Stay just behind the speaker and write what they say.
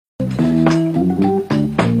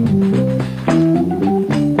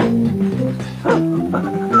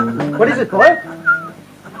boy.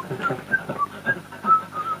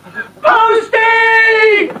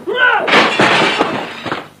 Posty!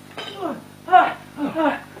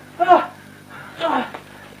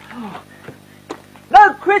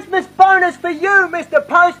 No Christmas bonus for you, Mr.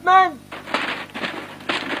 Postman.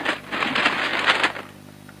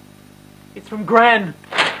 It's from Gran.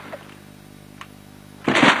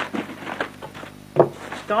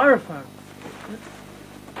 Styrofoam.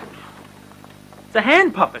 It's a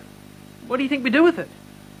hand puppet. What do you think we do with it?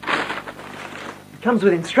 It comes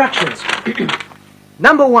with instructions.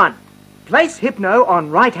 Number 1, place Hypno on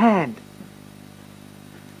right hand.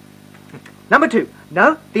 Number 2,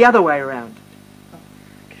 no, the other way around.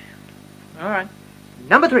 All right.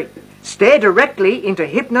 Number 3, stare directly into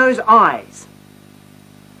Hypno's eyes.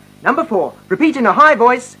 Number 4, repeat in a high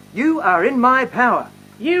voice, you are in my power.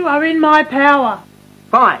 You are in my power.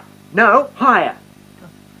 5, no, higher.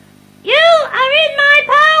 You are in my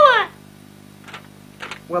power.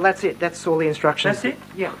 Well, that's it. That's all the instructions. That's it?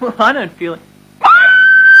 Yeah. Well, I don't feel it.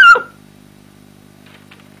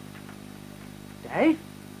 Dave?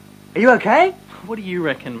 Are you okay? What do you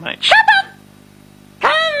reckon, mate? Shut up!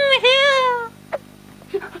 Come here.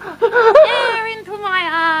 Stare into my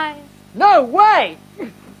eyes. No way!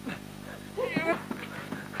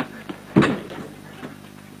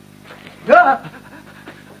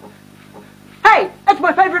 Hey, that's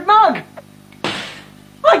my favourite mug!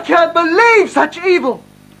 I can't believe such evil!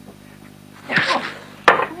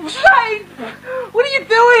 Shane! What are you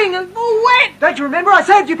doing? It's all wet! Don't you remember I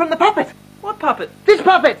saved you from the puppet? What puppet? This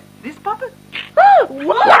puppet! This puppet? Oh!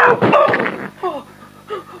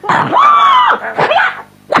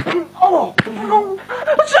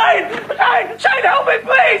 Shane! Shane! Shane, help me,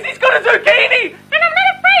 please! He's got a zucchini! And I'm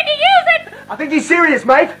not afraid to use it. I think he's serious,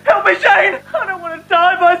 mate. Help me, Shane! I don't want to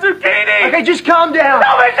die by zucchini! Okay, just calm down.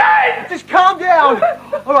 Help me, Shane! Just calm down.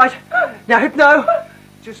 All right. Now, Hypno,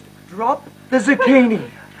 just drop the zucchini.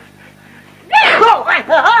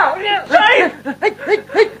 Shane!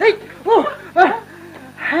 Hey. Oh,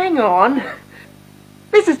 hang on.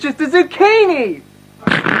 This is just a zucchini.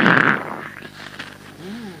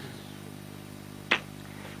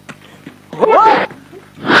 Whoa!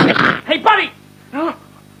 Hey, buddy! What?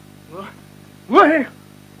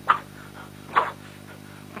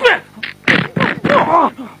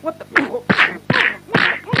 What the?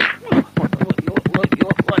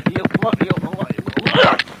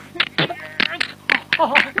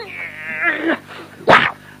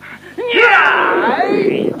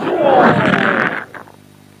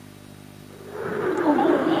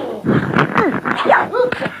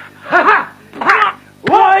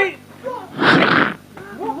 Why?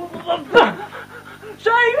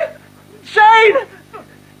 Shane! Shane!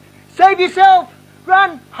 Save yourself!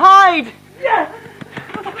 Run! Hide! Yeah!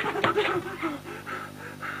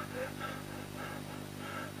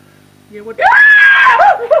 Yeah, what?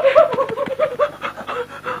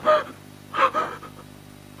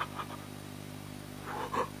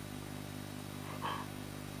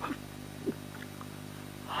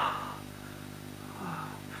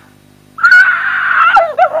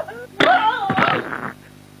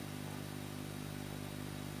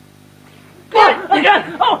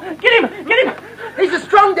 Oh, get him! Get him! He's a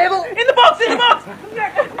strong devil! In the box! In the box!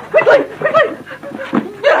 Quickly! Quickly!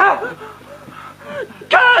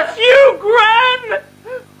 Curse you, Gran!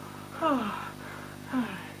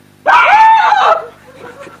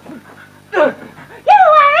 You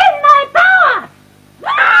are in my power.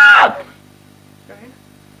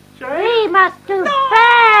 Shane? We must do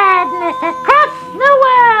badness across the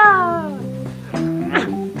world.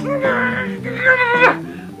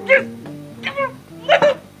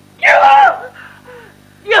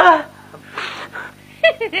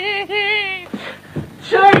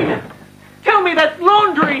 Shane! Tell me that's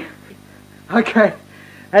laundry! Okay,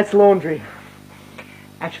 that's laundry.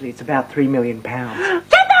 Actually, it's about £3 million.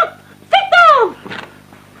 Shut up! Sit down!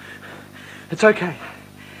 It's okay.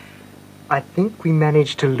 I think we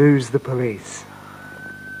managed to lose the police.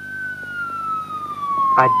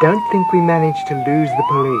 I don't think we managed to lose the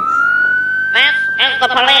police. This is the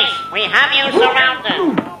police. We have you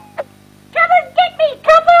surrounded. Come and get me,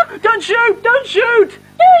 copper! Don't shoot! Don't shoot!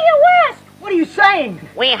 Do your worst! What are you saying?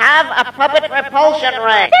 We have a puppet repulsion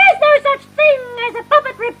ray. There's no such thing as a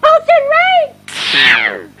puppet repulsion ray!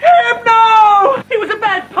 Hypno! He was a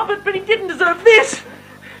bad puppet, but he didn't deserve this!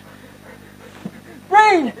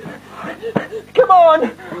 Rain! Come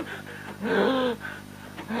on!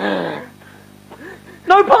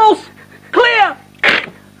 No pulse! Clear!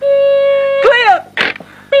 Clear!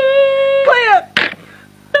 Clear!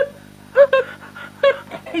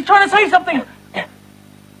 He's trying to say something!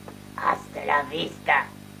 Hasta la vista,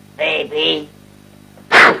 baby.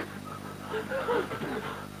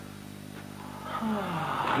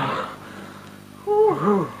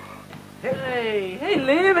 Hey,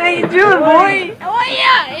 Liam, how you doing, boy? How are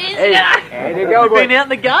ya? There you go, You've been out in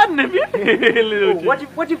the garden, have you?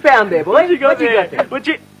 What you found there, boy? What you got there? What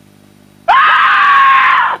you...